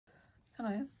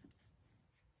Hello,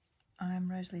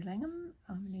 I'm Rosalie Langham.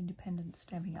 I'm an independent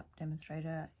Stampin' Up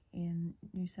demonstrator in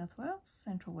New South Wales,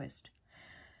 Central West.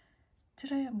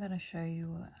 Today I'm going to show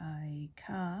you a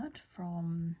card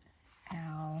from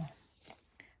our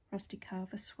Rustic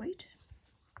Harvest Sweet.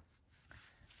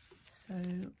 So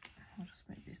I'll just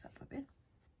move this up a bit.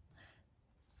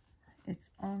 It's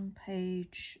on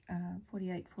page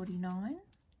 48-49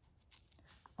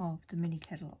 of the mini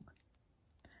catalogue.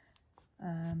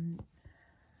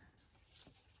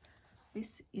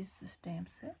 This is the stamp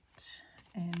set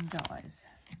and dies.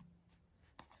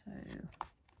 So, I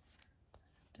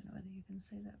don't know whether you can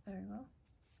see that very well.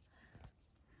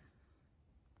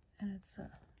 And it's a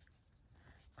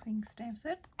cling stamp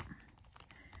set.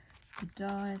 The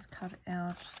dies cut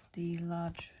out the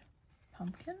large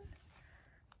pumpkin,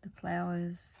 the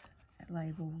flowers,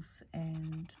 labels,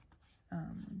 and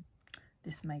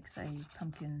this makes a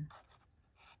pumpkin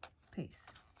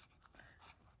piece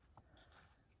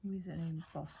with an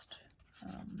embossed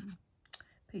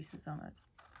pieces on it.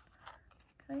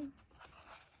 Okay,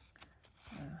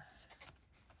 so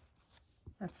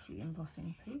that's the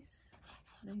embossing piece,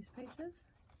 these pieces,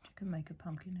 which you can make a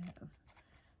pumpkin out of.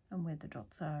 And where the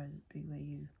dots are, it'd be where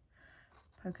you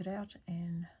poke it out,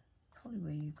 and probably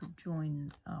where you could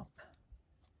join up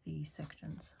the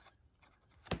sections.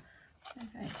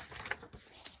 Okay,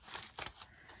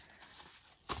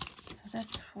 so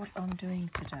that's what I'm doing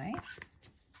today.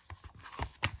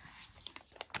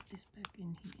 Put this back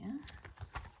in here.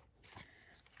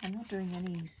 I'm not doing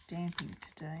any stamping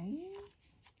today.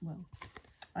 Well,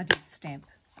 I did stamp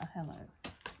a hello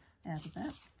out of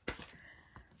that.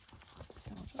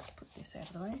 So I'll just put this out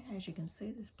of the way. As you can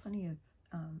see, there's plenty of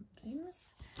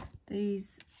things.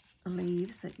 These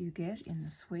leaves that you get in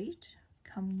the sweet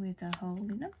come with a hole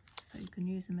in them, so you can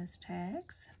use them as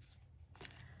tags.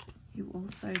 You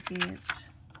also get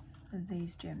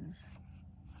these gems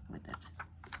with it,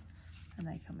 and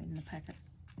they come in the packet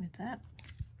with that.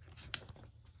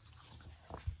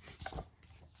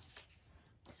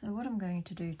 So what I'm going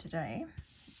to do today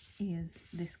is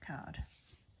this card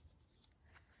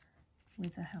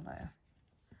with a hello.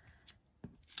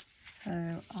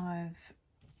 So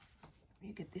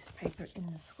you get this paper in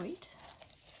the sweet.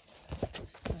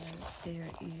 So there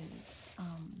is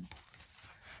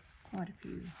quite a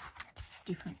few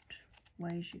different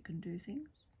ways you can do things.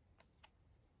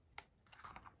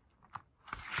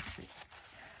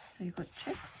 So you've got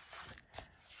checks,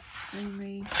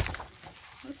 greenery.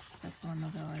 Oops, that's one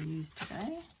that I used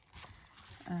today.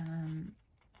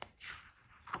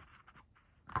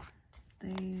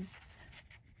 These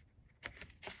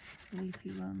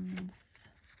leafy ones.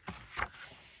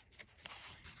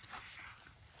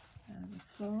 The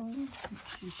floral,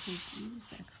 which you could use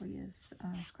actually as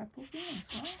scrapbooking as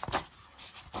well.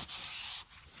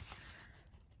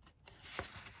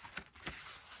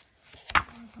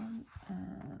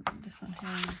 This one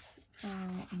has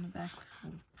floral on the back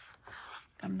for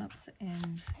gum nuts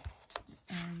and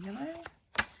yellow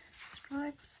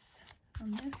stripes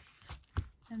on this,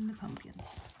 and the pumpkin.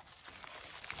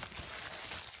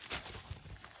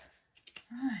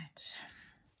 Right,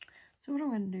 so what I'm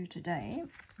going to do today,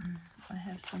 I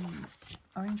have some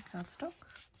orange cardstock.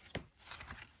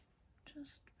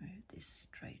 Just move this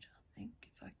straight, I think,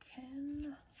 if I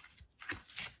can.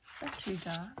 Not too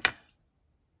dark.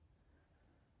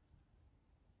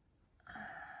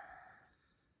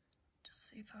 Just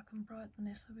see if I can brighten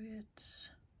this a bit.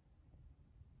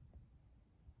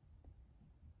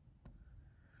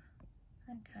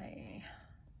 Okay.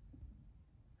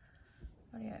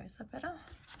 Rightio, is that better?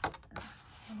 A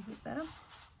little bit better.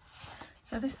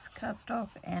 So this cardstock,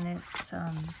 and it's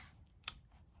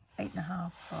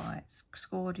 8.5 by,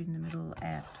 scored in the middle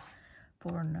at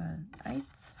 4 1/8,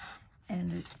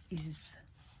 and it is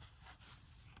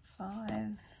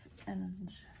 5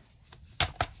 and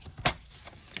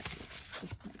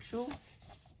just make sure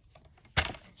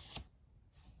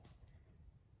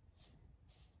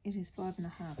it is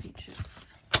 5.5 inches.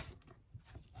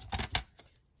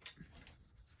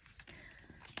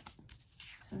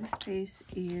 So this piece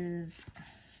is,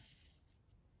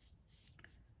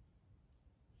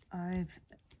 I've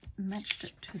matched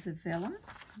it to the vellum.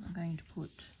 I'm going to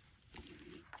put,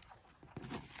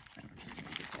 I'll just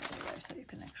move this out of the way so you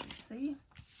can actually see.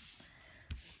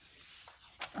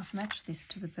 I've matched this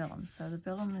to the vellum, so the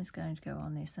vellum is going to go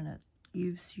on this, and it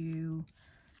gives you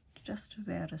just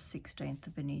about a 1/16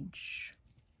 of an inch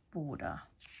border.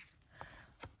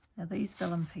 Now these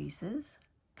vellum pieces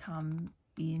come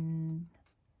in,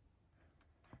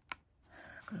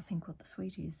 I've got to think what the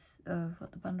sweet is,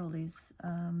 what the bundle is.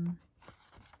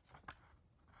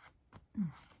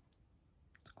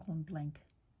 It's gone blank.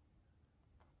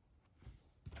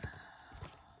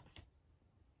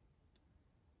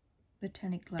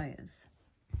 Botanical Layers.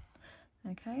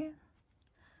 Okay,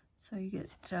 so you get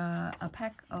a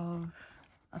pack of,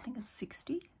 I think it's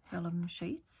 60 vellum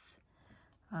sheets.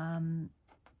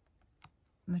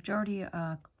 Majority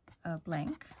are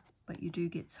blank, but you do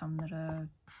get some that are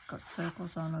got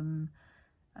circles on them,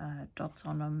 dots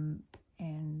on them,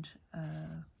 and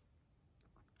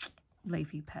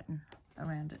leafy pattern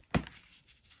around it.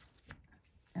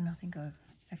 And I think I've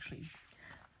actually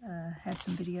had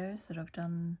some videos that I've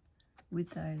done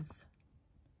with those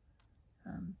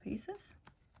pieces.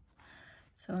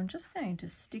 So I'm just going to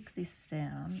stick this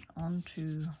down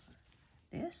onto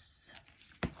this.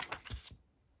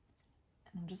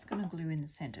 I'm just going to glue in the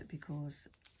center because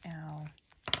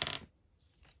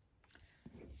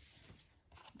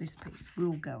this piece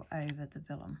will go over the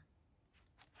vellum.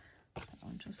 So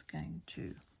I'm just going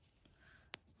to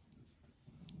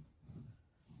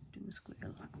do a square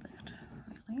like that,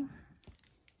 really.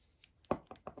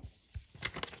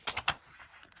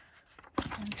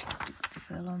 And stick the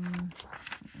vellum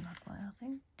that way, I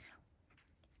think.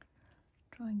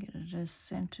 Try and get it as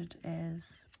centered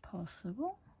as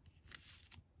possible.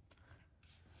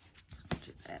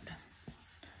 Do that.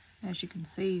 As you can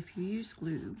see, if you use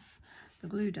glue, the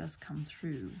glue does come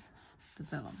through the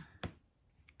vellum.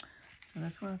 So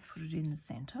that's why I've put it in the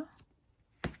center.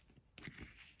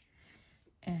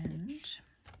 And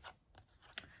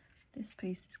this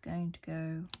piece is going to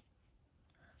go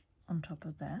on top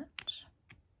of that,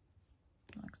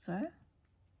 like so.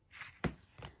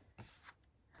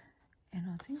 And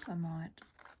I think I might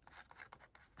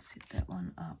set that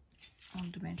one up on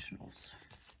dimensionals.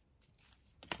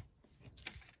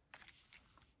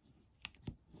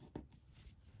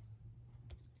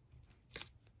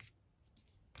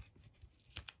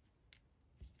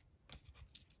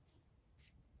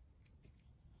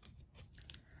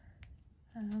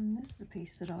 This is a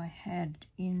piece that I had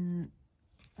in,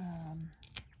 I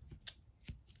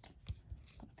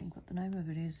think what the name of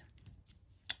it is.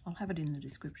 I'll have it in the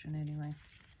description anyway,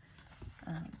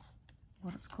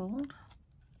 what it's called.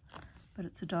 But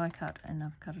it's a die cut and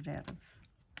I've cut it out of,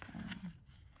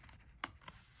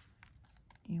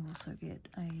 you also get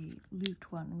a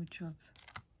looped one, which I've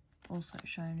also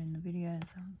shown in the videos,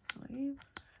 I believe.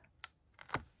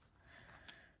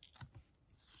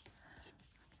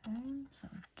 Okay, so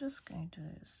I'm just going to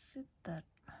sit that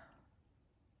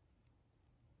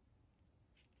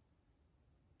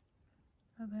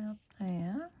about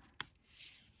there,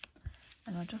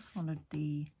 and I just wanted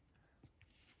the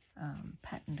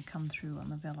pattern to come through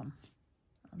on the vellum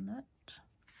on that.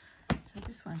 So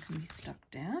this one can be stuck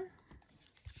down.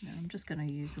 Now I'm just going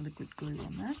to use a liquid glue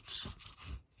on that.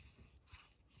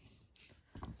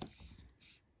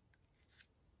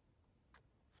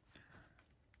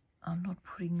 I'm not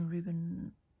putting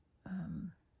ribbon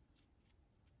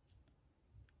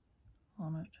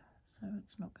on it, so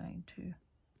it's not going to.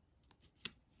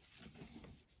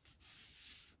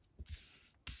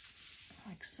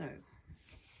 Like so.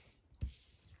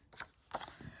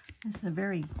 This is a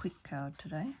very quick card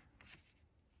today.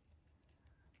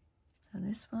 So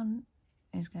this one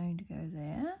is going to go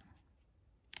there.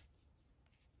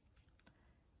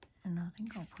 And I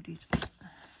think I'll put it,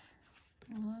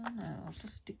 well, no, I'll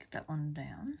just stick that one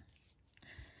down.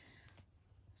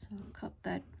 So I'll cut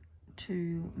that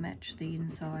to match the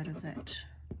inside of that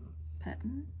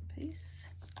pattern piece.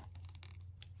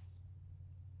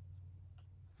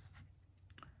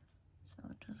 So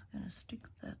I'm just going to stick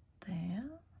that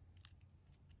there.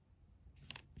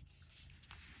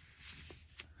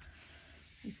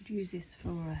 You could use this for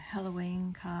a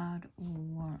Halloween card,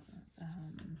 or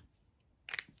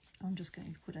I'm just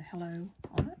going to put a hello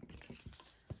on it.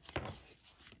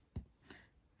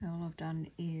 Now all I've done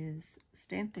is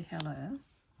stamp the hello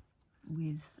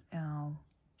with our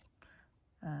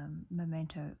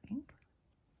Memento ink,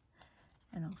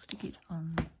 and I'll stick it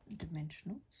on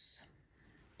dimensionals.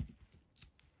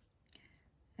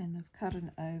 And I've cut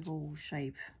an oval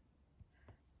shape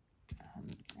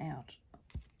out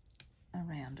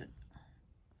around it.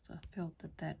 So I felt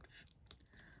that that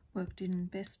worked in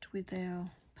best with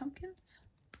our pumpkins.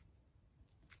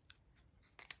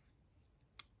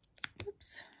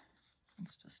 Oops,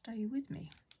 wants to stay with me.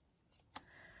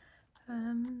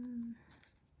 Now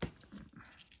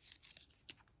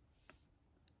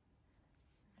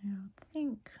I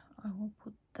think I will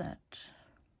put that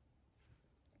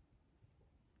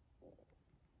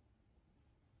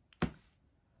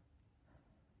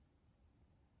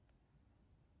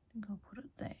I'll put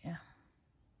it there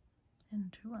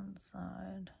and to one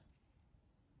side.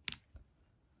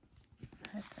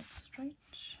 Have that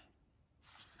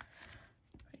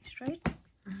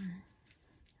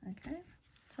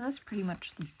that's pretty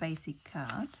much the basic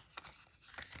card.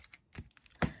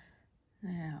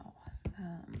 Now,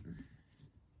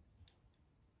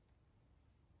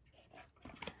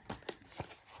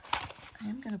 I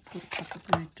am going to put a couple of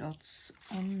blue dots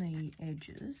on the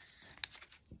edges.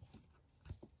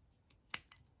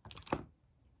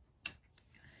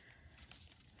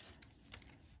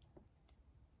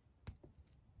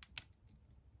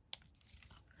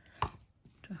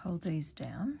 To hold these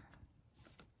down.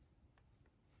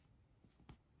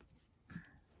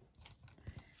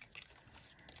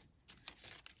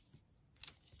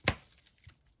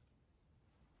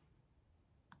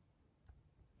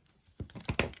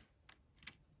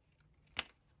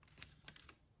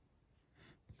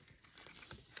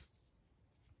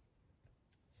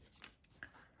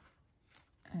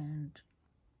 And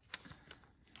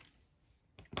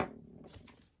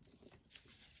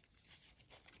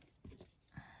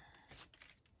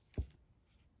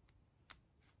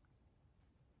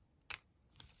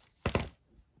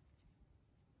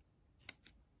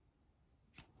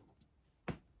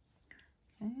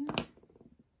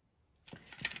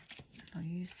I'll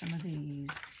use some of these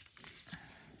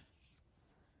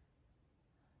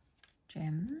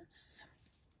gems.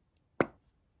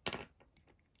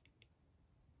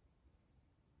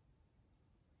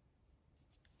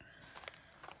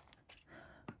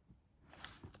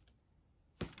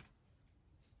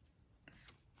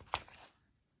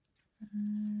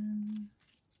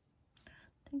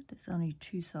 I think there's only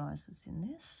 2 sizes in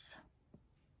this.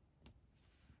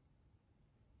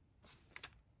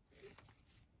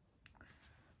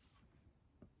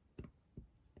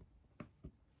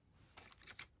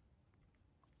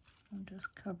 I'm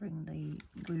just covering the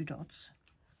blue dots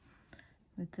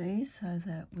with these so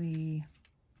that we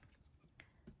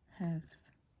have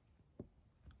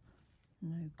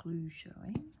no glue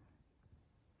showing.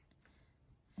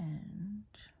 And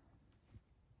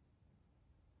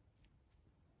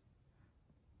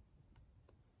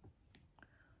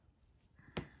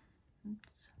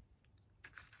oops.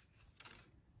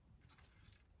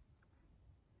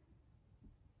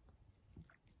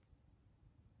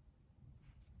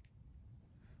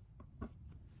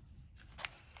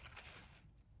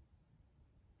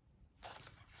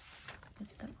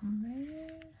 Get that one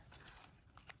there.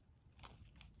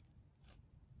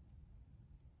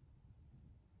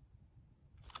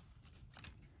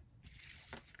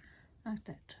 Like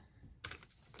that.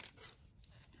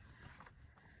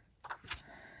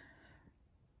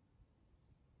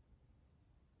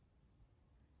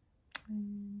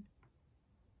 And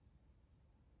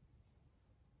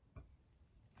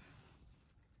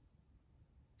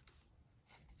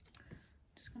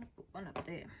just going to put one up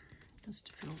there just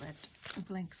to fill that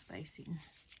blank space in.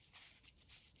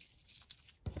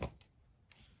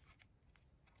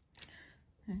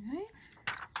 Okay.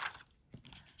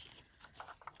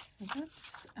 So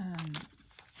that's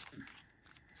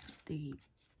the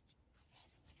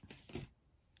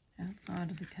outside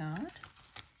of the card.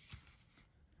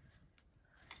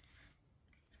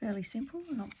 It's fairly simple,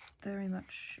 not very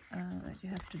much that you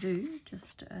have to do,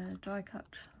 just die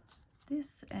cut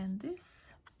this and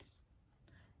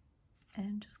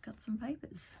just cut some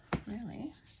papers,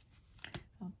 really.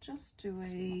 I'll just do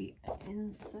a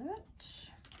insert.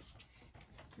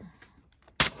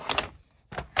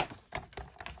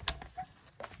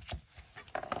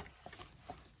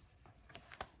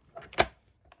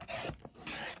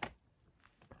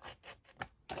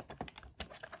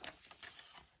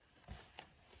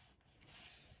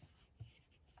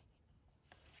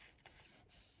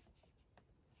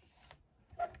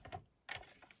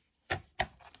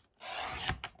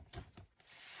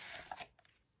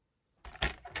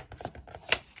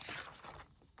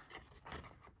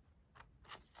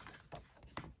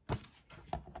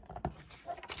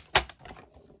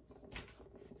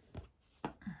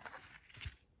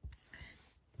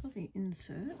 The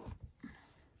insert,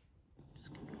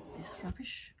 just get rid of this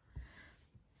rubbish.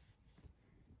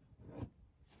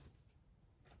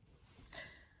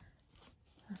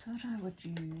 I thought I would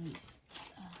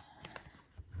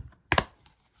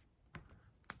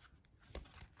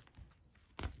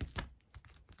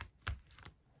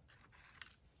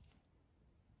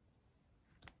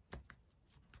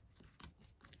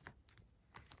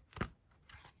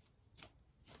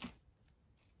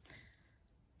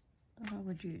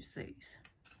use these.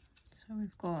 So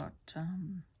we've got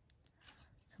some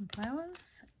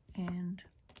flowers, and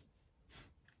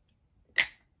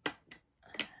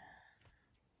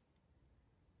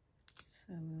so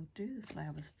we'll do the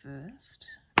flowers first,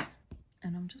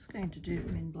 and I'm just going to do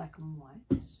them in black and white.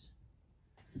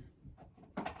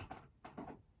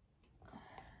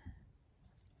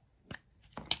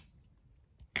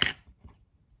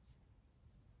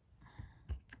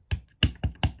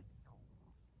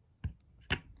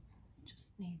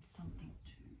 something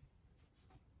to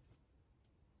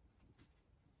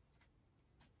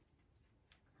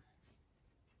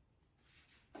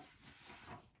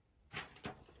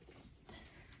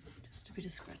just a bit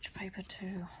of scratch paper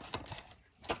to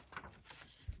cut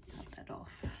that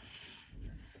off.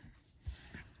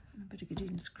 I better get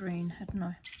in screen, hadn't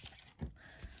I?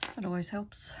 That always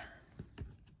helps.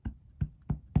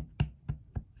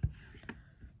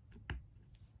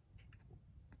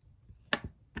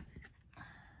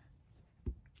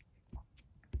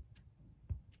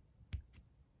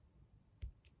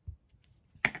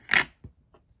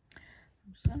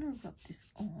 I'm just going to rub this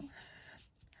off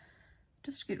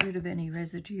just to get rid of any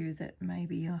residue that may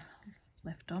be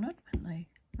left on it when they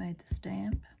made the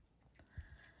stamp.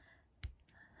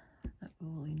 That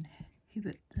will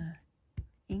inhibit the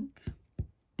ink.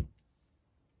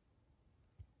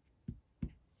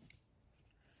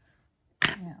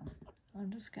 Now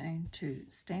I'm just going to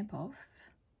stamp off,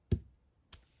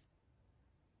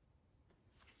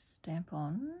 stamp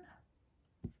on,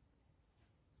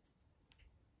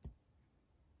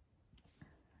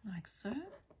 like so.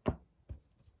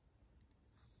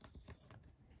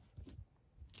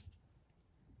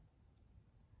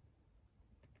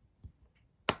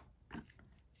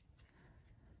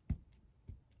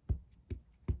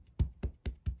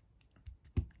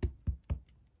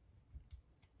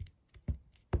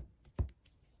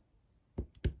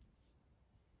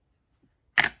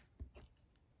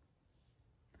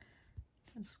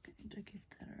 Just going to give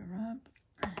that a rub.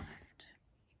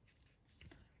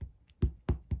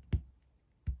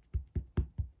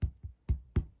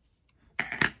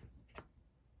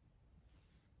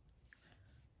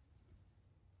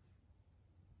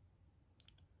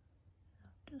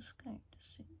 I'm just going to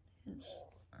sit this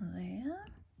there.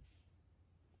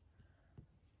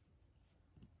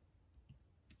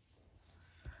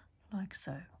 Like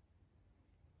so.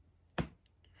 So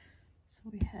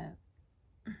we have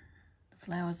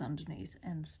flowers underneath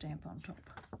and the stamp on top.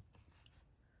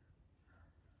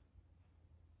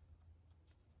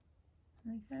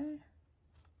 Okay,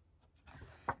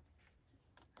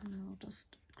 and I'll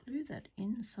just glue that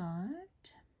inside.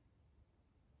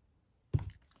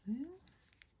 Glue.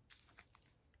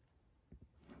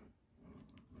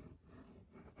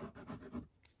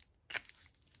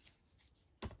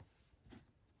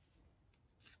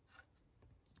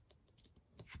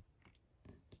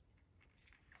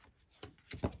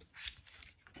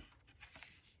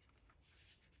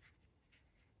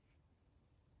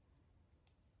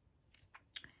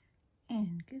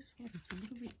 And guess what? It's a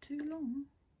little bit too long.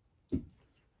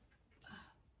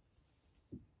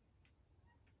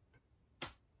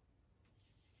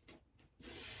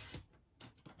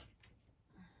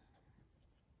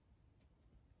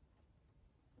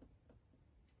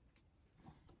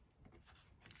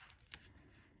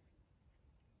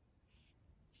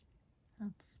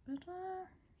 That's better.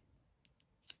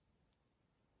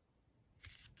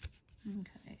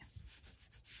 Okay.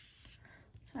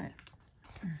 So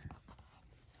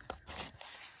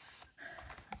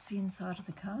that's the inside of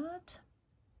the card.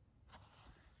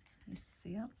 This is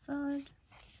the outside.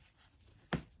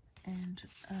 And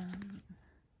for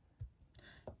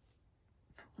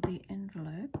the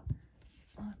envelope,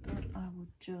 I thought I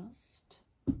would just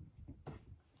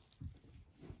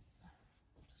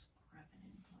grab an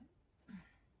envelope.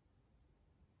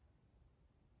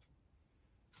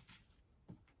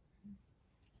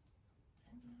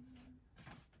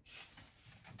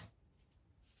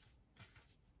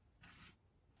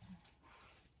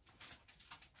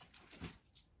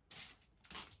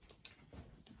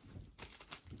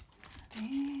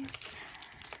 These.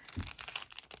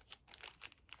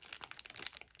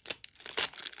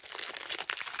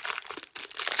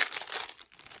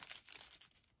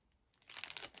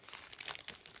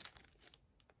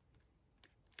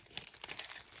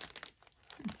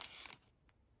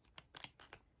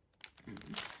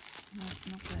 No,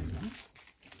 not those ones.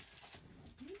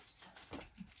 Oops.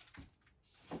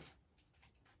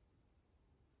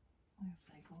 Where have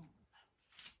they gone?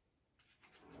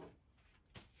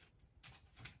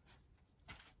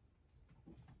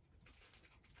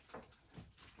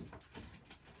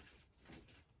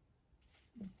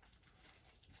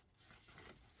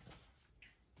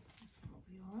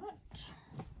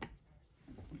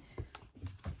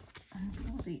 And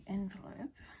for the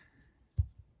envelope,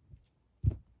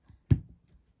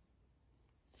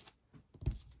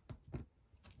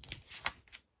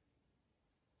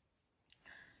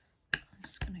 I'm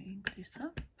just going to ink this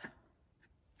up.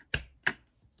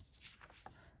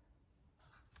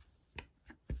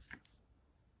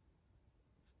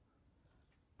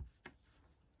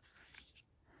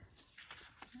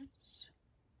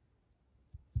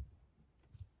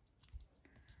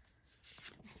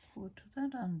 put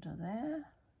that under there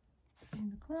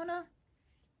in the corner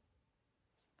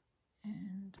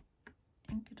and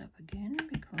ink it up again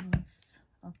because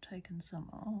I've taken some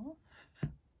off.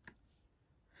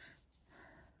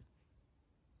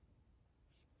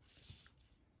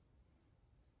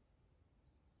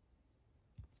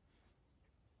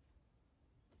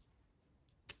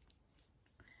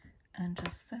 And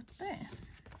just that there.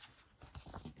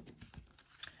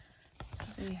 So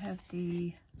there you have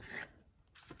the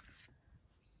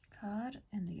card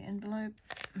and the envelope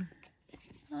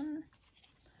on.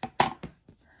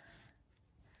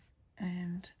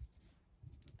 And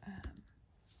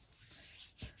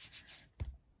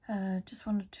just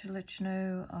wanted to let you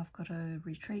know I've got a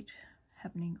retreat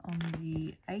happening on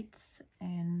the 8th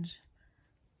and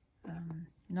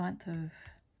 9th of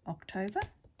October.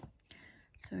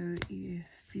 So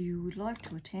if you would like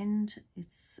to attend,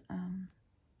 it's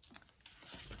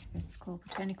called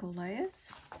Botanical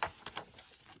Layers.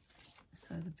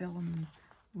 So the vellum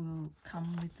will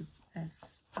come with as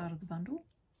part of the bundle,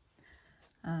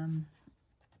 and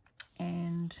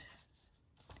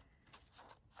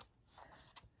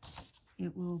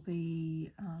it will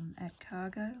be at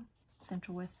Cargo,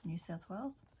 Central West New South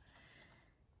Wales,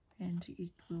 and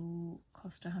it will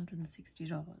cost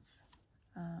 $160.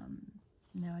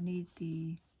 Now I need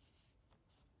the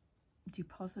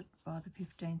deposit by the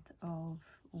 15th of,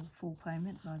 or full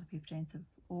payment by the 15th of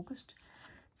August,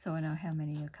 so I know how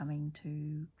many are coming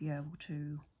to be able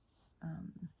to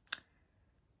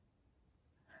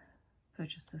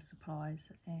purchase the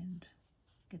supplies and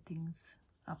get things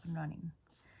up and running.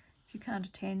 If you can't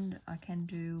attend, I can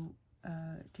do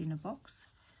it in a box,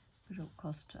 but it'll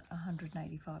cost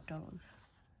 $185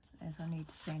 as I need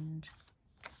to send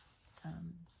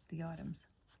the items.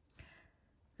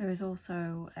 There is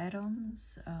also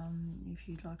add-ons. If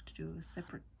you'd like to do a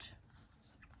separate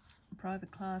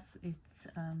private class, it's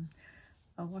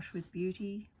a Wash with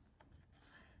Beauty,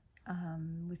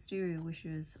 Wisteria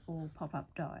Wishes, or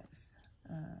pop-up dies.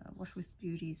 Wash with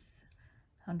Beauty's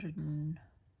 $120.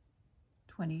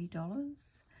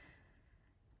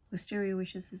 Wisteria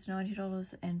Wishes is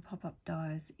 $90, and pop-up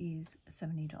dies is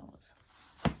 $70.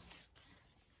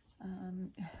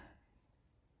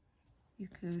 You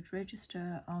could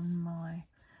register on my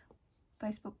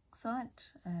Facebook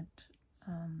site at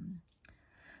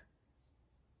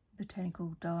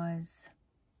Botanical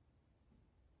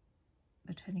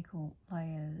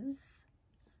Layers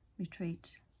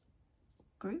Retreat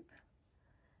group.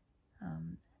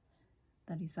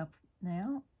 That is up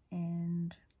now,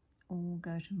 and or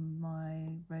go to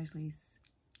my Rosalie's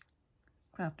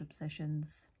Craft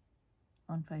Obsessions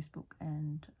on Facebook,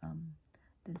 and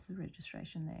there's the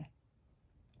registration there.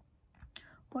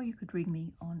 Or you could ring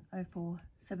me on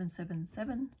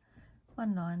 04777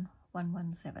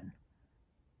 19117.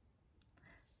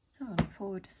 So I look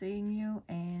forward to seeing you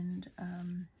and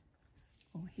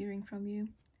or hearing from you,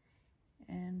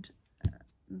 and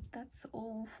that's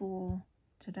all for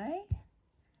today.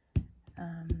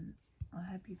 I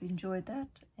hope you've enjoyed that,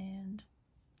 and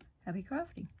happy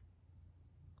crafting.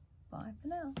 Bye for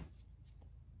now.